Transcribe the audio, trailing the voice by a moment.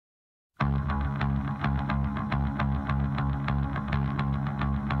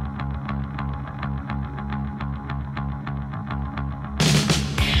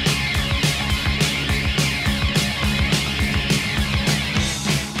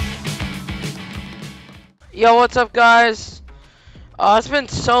Yo, what's up, guys? It's been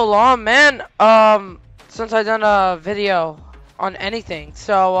so long, man. Since I done a video on anything.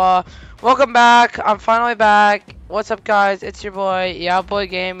 So, welcome back. I'm finally back. What's up, guys? It's your boy, Boy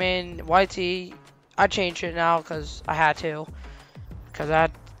Gaming, YT. I changed it now because I had to. Because I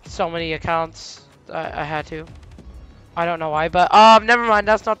had so many accounts. I had to. I don't know why, but never mind.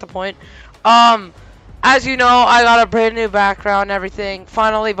 That's not the point. As you know, I got a brand new background and everything.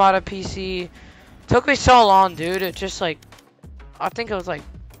 Finally bought a PC. Took me so long, dude. It just like, I think it was like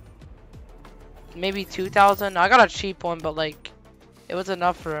maybe 2,000. I got a cheap one, but like it was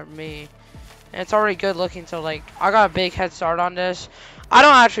enough for me. And it's already good looking, so like I got a big head start on this. I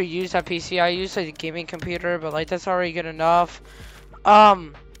don't actually use that PC. I use like a gaming computer, but like that's already good enough.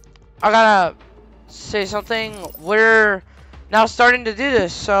 I gotta say something. We're now starting to do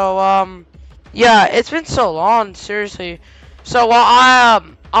this, so yeah, it's been so long, seriously. So what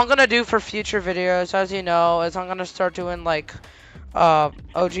I'm gonna do for future videos, as you know, is I'm gonna start doing like OG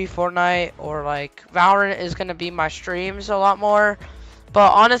Fortnite, or like Valorant is gonna be my streams a lot more.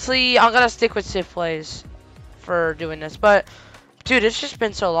 But honestly, I'm gonna stick with Civ plays for doing this. But dude, it's just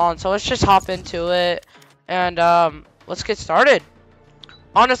been so long, so let's just hop into it and let's get started.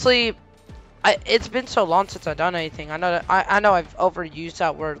 Honestly, it's been so long since I've done anything. I know that I know I've overused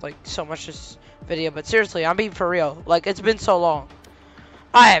that word like so much this video, but seriously, I'm being for real. Like, it's been so long.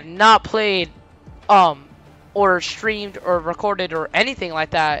 I have not played or streamed or recorded or anything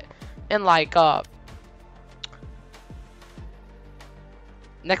like that in like over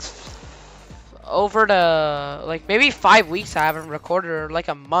to like maybe 5 weeks. I haven't recorded, or like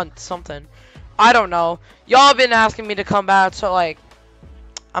a month, something. I don't know. Y'all have been asking me to come back, so like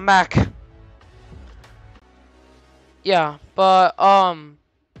I'm back. Yeah, but I'm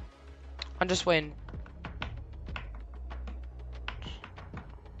just waiting.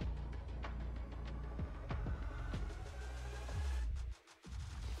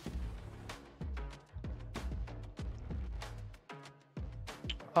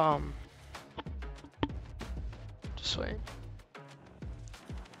 Just wait.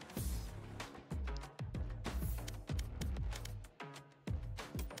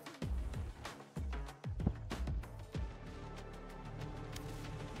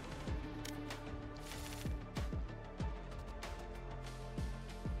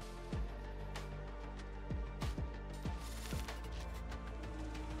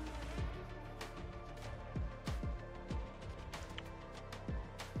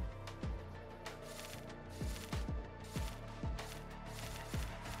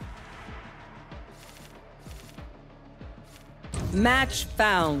 Match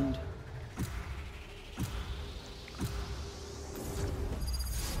found.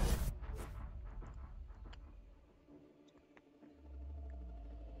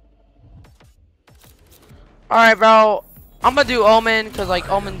 Alright, bro. I'm gonna do Omen, because like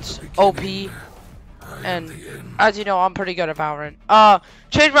Omen's OP. And as you know, I'm pretty good at Valorant.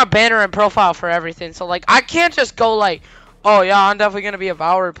 Change my banner and profile for everything. So like I can't just go like, oh yeah, I'm definitely gonna be a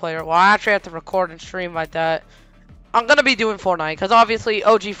Valorant player. Well, I actually have to record and stream like that. I'm gonna be doing Fortnite, because obviously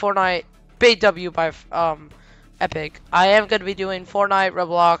OG Fortnite, big W by Epic. I am gonna be doing Fortnite,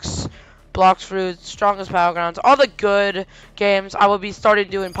 Roblox, Blox Fruits, Strongest Battlegrounds, all the good games. I will be starting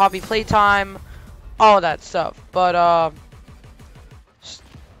doing Poppy Playtime, all that stuff. But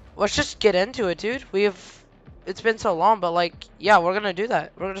let's just get into it, dude. It's been so long, but like, yeah, we're gonna do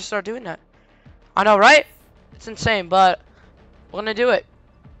that. We're gonna start doing that. I know, right? It's insane, but we're gonna do it.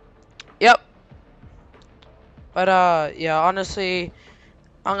 Yep. But yeah, honestly,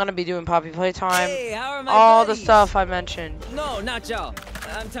 I'm gonna be doing Poppy Playtime. Hey, how are my all buddies? the stuff I mentioned. No, not y'all.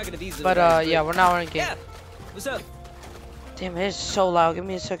 I'm talking to these. But guys, yeah, we're now in game. Yeah. What's up? Damn, it is so loud. Give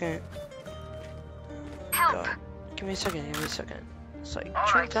me a second. Help. God. Give me a second. Give me a second. It's like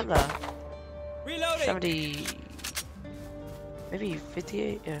trying to that. Reloading. 70, maybe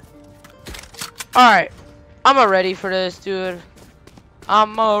 58. Yeah. All right, I'm ready for this, dude.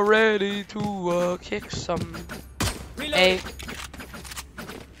 I'm ready to kick some. Reloading.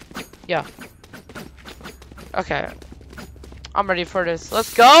 Yeah. Okay. I'm ready for this.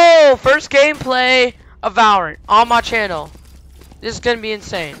 Let's go! First gameplay of Valorant on my channel. This is gonna be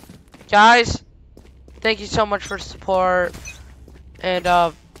insane. Guys, thank you so much for the support. And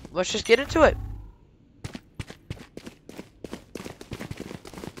let's just get into it.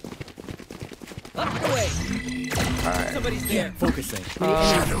 Up the way. Alright. Somebody's there. Focusing.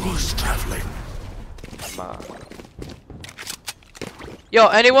 Shadows traveling. Yo,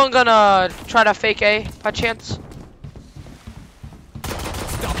 anyone gonna try to fake A by chance?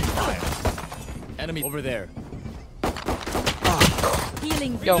 Stopping fire. Enemy over there. Healing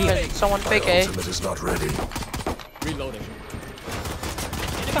Yo, can someone fake A? Ultimate is not ready. Reloading.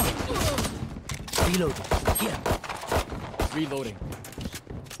 Reloading. Here. Reloading.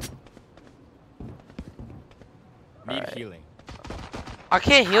 Need Alright. healing. I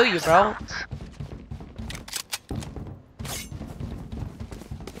can't heal you, bro.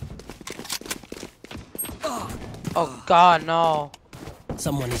 Oh God, no.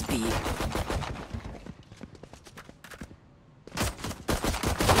 Someone is B.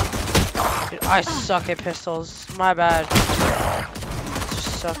 Dude, I suck at pistols. My bad.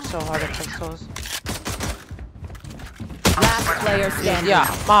 Just suck so hard at pistols. Last player standing. Yeah,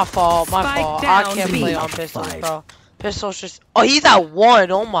 my fault. My Spike fault. I down can't B. play on pistols, bro. Pistols just. Oh, he's at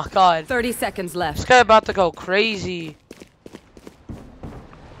 1. Oh my God. 30 seconds This left. guy about to go crazy.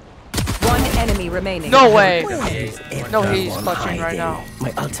 One enemy remaining. No way. There's No, he's everyone clutching right hiding. now.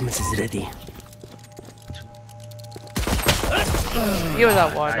 My ultimate is ready. He was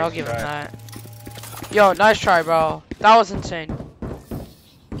at 1. I'll give him that. Yo, nice try, bro. That was insane.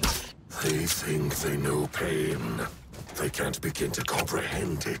 They think they know pain. They can't begin to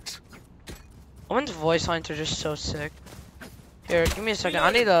comprehend it. Owen's voice lines are just so sick. Here, give me a second.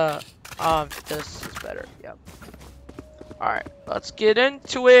 I need a this is better. Yep. Alright, let's get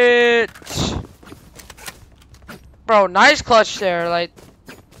into it. Bro, nice clutch there. Like,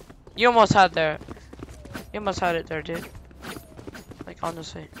 you almost had there. You almost had it there, dude. Like,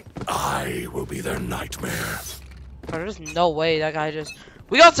 honestly. I will be their nightmare. Bro, there's no way that guy just.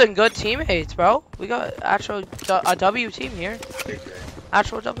 We got some good teammates, bro. We got actual a W team here.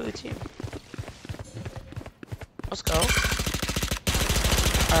 Actual W team. Let's go.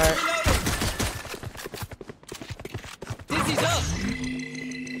 Alright. Dizzy's up.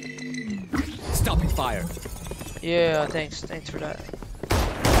 Stopping fire. Yeah, thanks for that.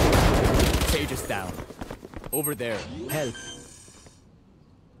 Cage is down. Over there. Help.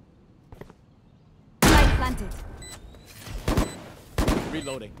 Light planted.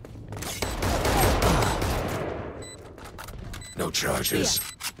 Reloading. No charges.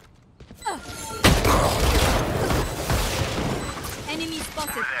 Enemy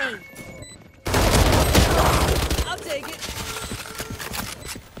spotted A. I'll take it.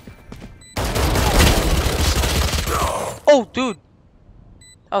 Oh, dude.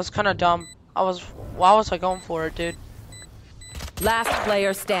 That was kind of dumb. Why was I going for it, dude? Last player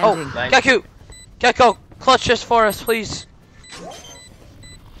Oh, standing. Gekko. Gekko, clutch this for us, please.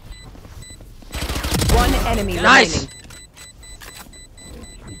 One enemy Nice. remaining.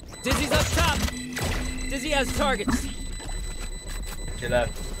 Dizzy's up top. Dizzy has targets.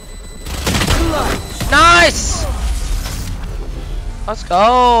 Nice! Let's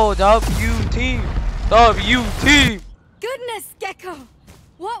go, W team. W team. Goodness, Gecko!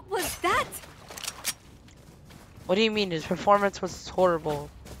 What was that? What do you mean? His performance was horrible.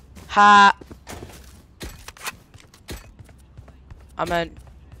 Ha. I meant,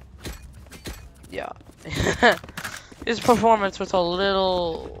 yeah. His performance was a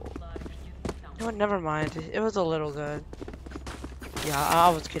little. You know what? Never mind. It was a little good. Yeah, I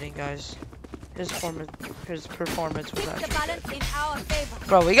was kidding, guys. His performance was Tip the actually balance good. in our favor.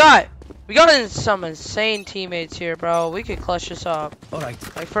 Bro, we got some insane teammates here, bro. We could clutch this up, Alright.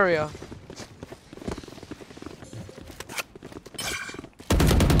 like for real.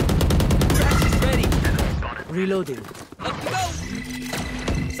 Ready. Reloading. Up we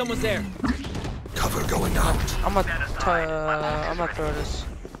go. Someone's there. Cover going out. I'm gonna throw this.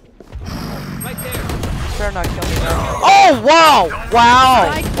 Right there. Better not kill me though. Oh wow!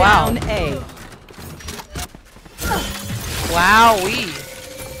 Wow! Strike Wow! down A. Wowee!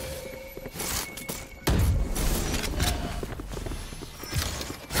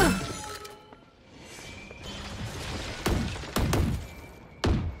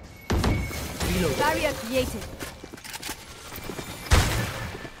 Barrier created.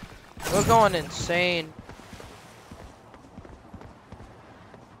 We're going insane.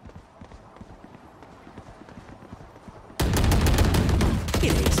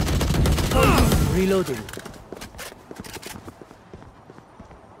 It is. Reloading.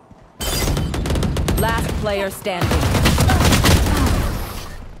 Last player standing.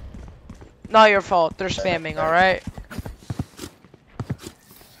 Not your fault. They're spamming, alright?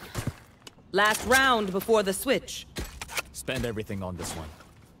 Last round before the switch. Spend everything on this one.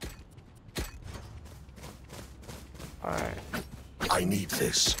 Alright. I need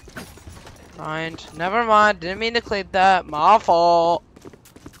this. Mind. Never mind. Didn't mean to click that. My fault.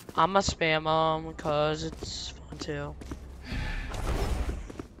 I'ma spam them because it's fun too.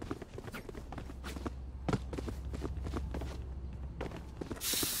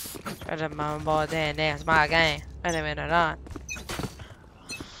 I just my boy, damn, that's my game. I didn't mean it on.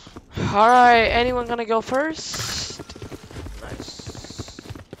 Alright, anyone gonna go first? Nice.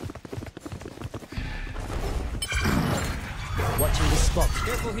 Watching the spot.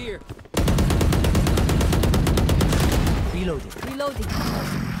 Careful here. Reloading. Reloading.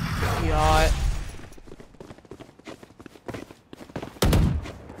 Yeah.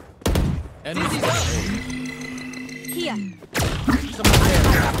 Enemies up. Here. Someone's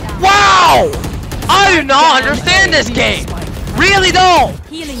there. Wow! I do not understand this game. Really don't.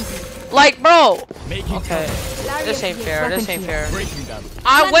 Healing. Like, bro. Making Okay. Lariat This ain't here. fair. This Weapon ain't here. fair. breaking them.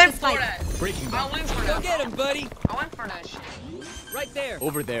 I Plant went the for spike. that. Breaking I them. went for Go that. get him, buddy. I went for that shit. Right there.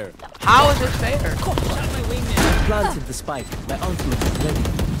 Over there. How is this fair? Shot my wingman. Planted the spike. My ultimate is ready.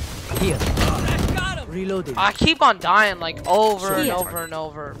 Here. I got him. Reloading. I keep on dying like over and Here. over and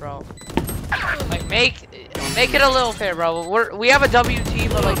over, bro. Like make it a little fair, bro. We have a W team,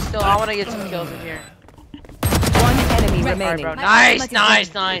 but like still, I want to get some kills in here. One enemy Alright, remaining. bro. My Nice, ultimate is nice,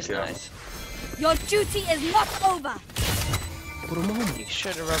 ready. nice, nice. Your duty is not over. For a moment. You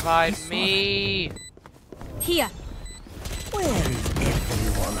should have revived me. Here. Where is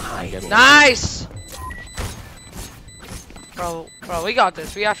everyone hiding? Nice. Bro, we got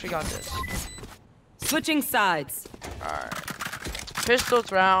this. We actually got this. Switching sides. Alright.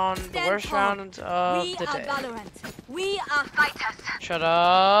 Pistols round, the Stand worst calm. round of We the are day. Valorant. We are fighters. Shut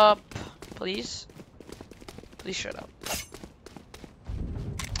up, please. Please shut up.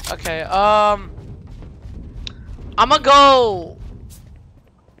 Okay, I'ma go.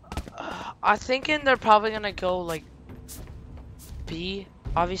 I'm thinking they're probably gonna go like B,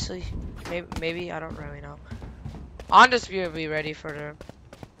 obviously. Maybe I don't really know. Undisputed be ready for them.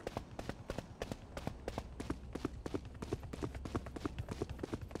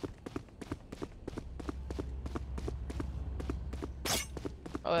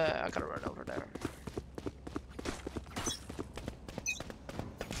 Oh yeah, I gotta run over there.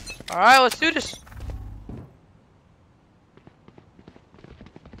 Alright, let's do this.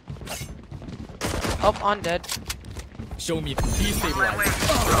 Oh, I'm dead. Show me the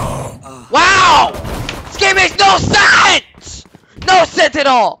destabilizer. Wow! This game makes no sense! No sense at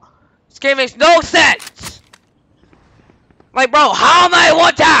all! This game makes no sense! Like, bro, how am I at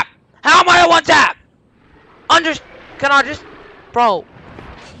one tap? How am I at one tap? Can I just... Bro.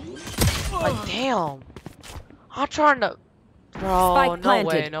 Like, damn. I'm trying to... Bro, Spike no planted.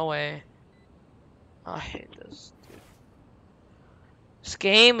 way, no way. I hate this. This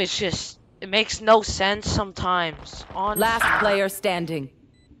game is just... It makes no sense sometimes. Honestly. Last player standing.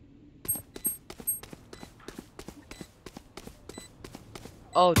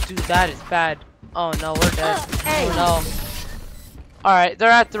 Oh, dude, that is bad. Oh no, we're dead. Hey. Oh no. Alright,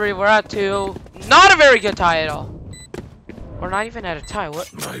 they're at 3, we're at 2. Not a very good tie at all. We're not even at a tie.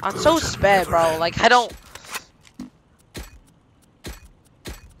 What? My I'm so burden sped, bro. never Like, I don't...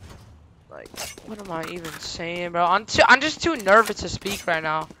 Like, what am I even saying, bro? I'm just too nervous to speak right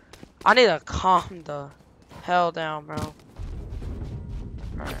now. I need to calm the hell down, bro.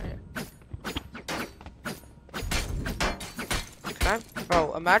 Alright.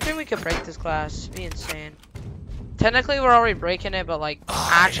 Bro, imagine we could break this glass. It'd be insane. Technically, we're already breaking it, but like,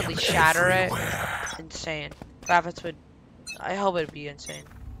 actually shatter it. Insane. Graphics would... I hope it'd be insane.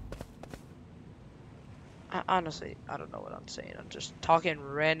 Honestly, I don't know what I'm saying. I'm just talking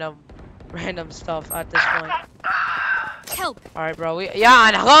random stuff at this point. Help. Alright, bro.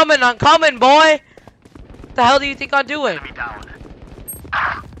 Yeah, I'm coming, boy! What the hell do you think I'm doing?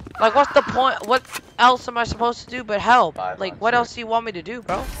 Like, what's the point? What else am I supposed to do but help? Like, what else do you want me to do,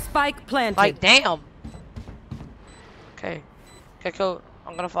 bro? Spike planted. Like, damn. Okay. Okay, cool.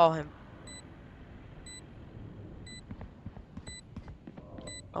 I'm gonna follow him.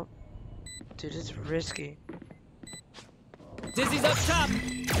 Oh. Dude, it's risky. Dizzy's up top.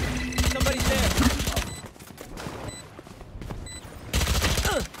 Somebody's there.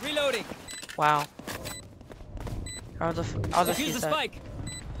 Reloading. Wow. I'll just Defuse use the that. spike.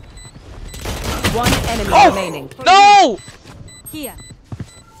 One enemy Oh! remaining. No! Here.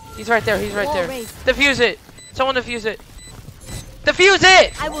 He's right there. He's right Wall there. raised. Defuse it. Someone defuse it. Defuse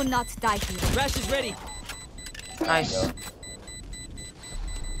it! I will not die here. Rash is ready. Nice.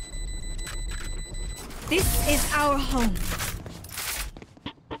 This is our home.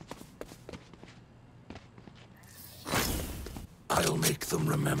 I'll make them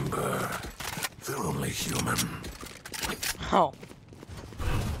remember. They're only human. Oh.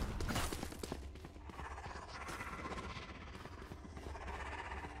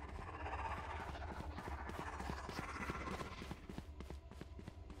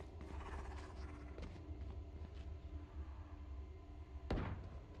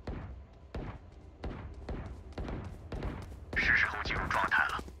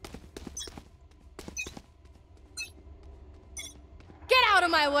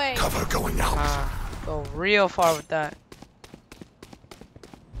 on my way. Cover going out. Go real far with that.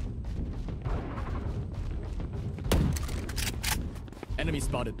 Enemy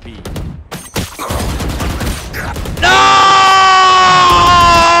spotted B. No!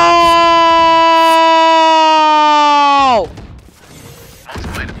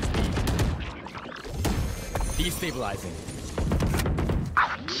 Destabilizing.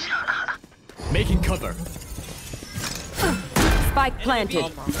 Making cover. Spike planted.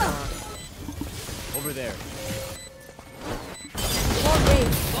 Over there.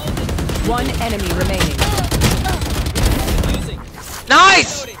 One enemy remaining.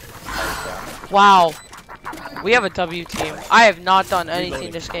 Nice! Wow. We have a W team. I have not done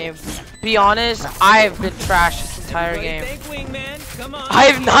anything this game. Be honest, I have been trash this entire game. Thank Wingman. Come on. I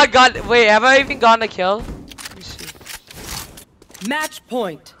have not got. Wait, have I even gotten a kill? Let me see. Match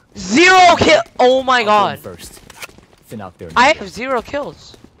point. 0 kill. Oh my I'll god. go first. Thin out there. I have 0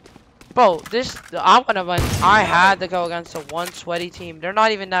 kills. Bro, this I had to go against a one sweaty team. They're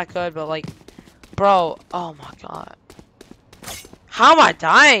not even that good, but like, bro, oh my god. How am I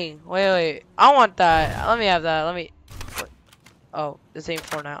dying? Wait. I want that. Let me have that. Let me. Oh, this ain't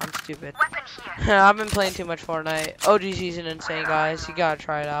Fortnite. I'm stupid. I've been playing too much Fortnite. OG season insane, guys. You gotta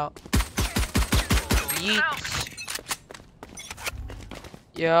try it out. Yeets.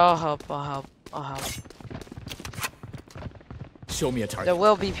 Yeah, I'll help. Show me a target. There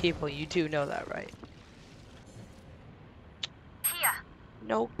will be people. You do know that, right? Here.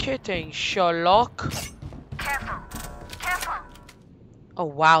 No kidding, Sherlock. Careful. Oh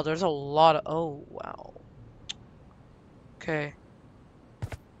wow, there's a lot of. Oh wow. Okay.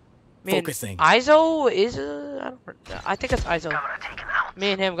 Focusing. ISO is I think it's ISO.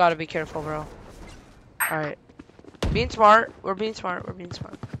 Me and him gotta be careful, bro. All right. Being smart. We're being smart.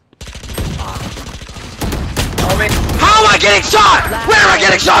 How am I getting shot? Where am I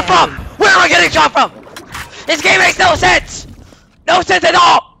getting shot from? This game makes no sense. No sense at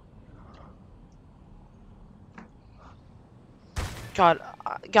all. God,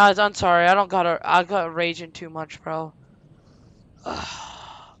 guys, I'm sorry. I got raging too much, bro.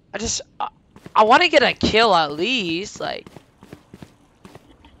 I want to get a kill at least, like.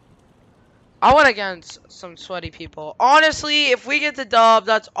 I went against some sweaty people. Honestly, if we get the dub,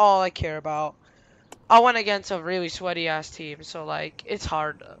 that's all I care about. I went against a really sweaty ass team, so like it's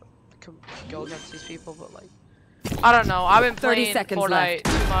hard to go against these people. But like, I don't know. I've been 30 playing seconds Fortnite left.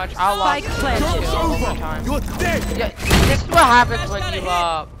 too much. I lost Spike planted. all the time. Yeah, this is what happens when you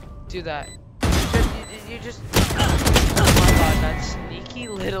do that. You just. Oh my god, that sneaky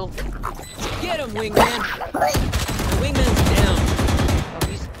little. Get him, Wingman. Wingman's down. Oh,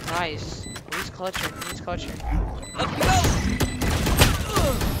 he's nice. Oh, he's clutching. Let's go.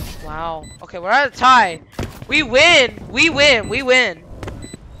 Wow. Okay, we're at a tie. We win.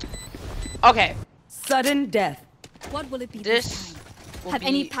 Okay. Sudden death. What will it be This this time? will Have be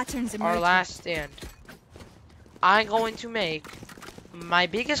any patterns our emerged? last stand. I'm going to make my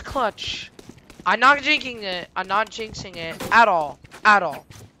biggest clutch. I'm not jinxing it at all.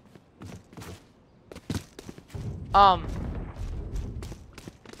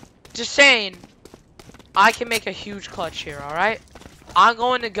 Just saying, I can make a huge clutch here, alright? I'm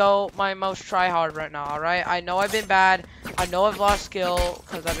going to go my most try hard right now, alright? I know I've been bad. I know I've lost skill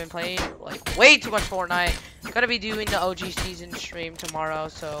because I've been playing like way too much Fortnite. Gonna be doing the OG season stream tomorrow,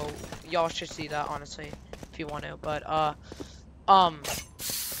 so y'all should see that honestly if you want to. But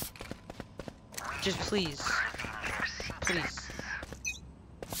just please.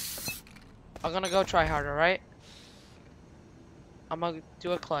 I'm gonna go try hard, alright? I'm gonna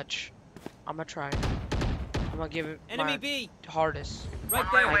do a clutch. I'm gonna try. I'm gonna give it Enemy my B. hardest Right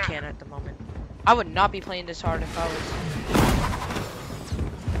I there. can at the moment. I would not be playing this hard if I was.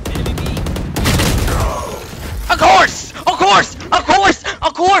 Enemy B. Of course!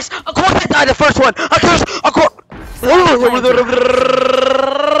 I died the first one!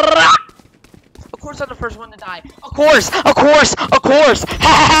 Of course I'm the first one to die. Of course! Ha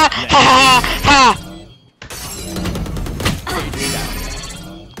ha ha!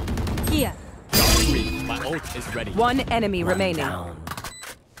 Here. Three. My ult is ready. One enemy remaining.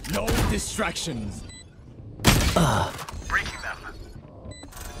 No distractions. Breaking them.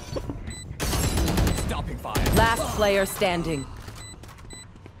 Stopping fire. Last player standing.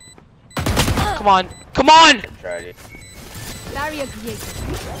 Come on! Barrier created.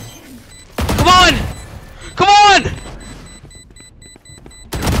 Come on!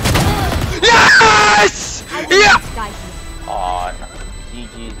 Yes! Yeah! Die here. Aw, no.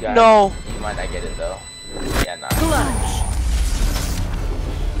 GG's guys. No. You might not get it though. Yeah, nah. Clutch.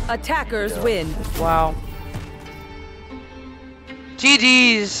 Attackers win. Wow.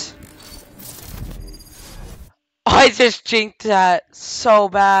 GG's. I just jinked that so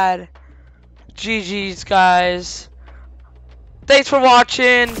bad. GG's, guys. Thanks for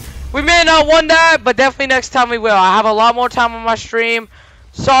watching. We may not won that, but definitely next time we will. I have a lot more time on my stream.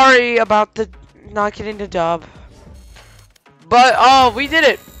 Sorry about the not getting the dub. But, we did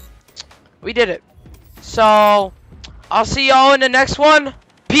it. We did it. So, I'll see y'all in the next one.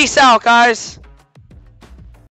 Peace out, guys.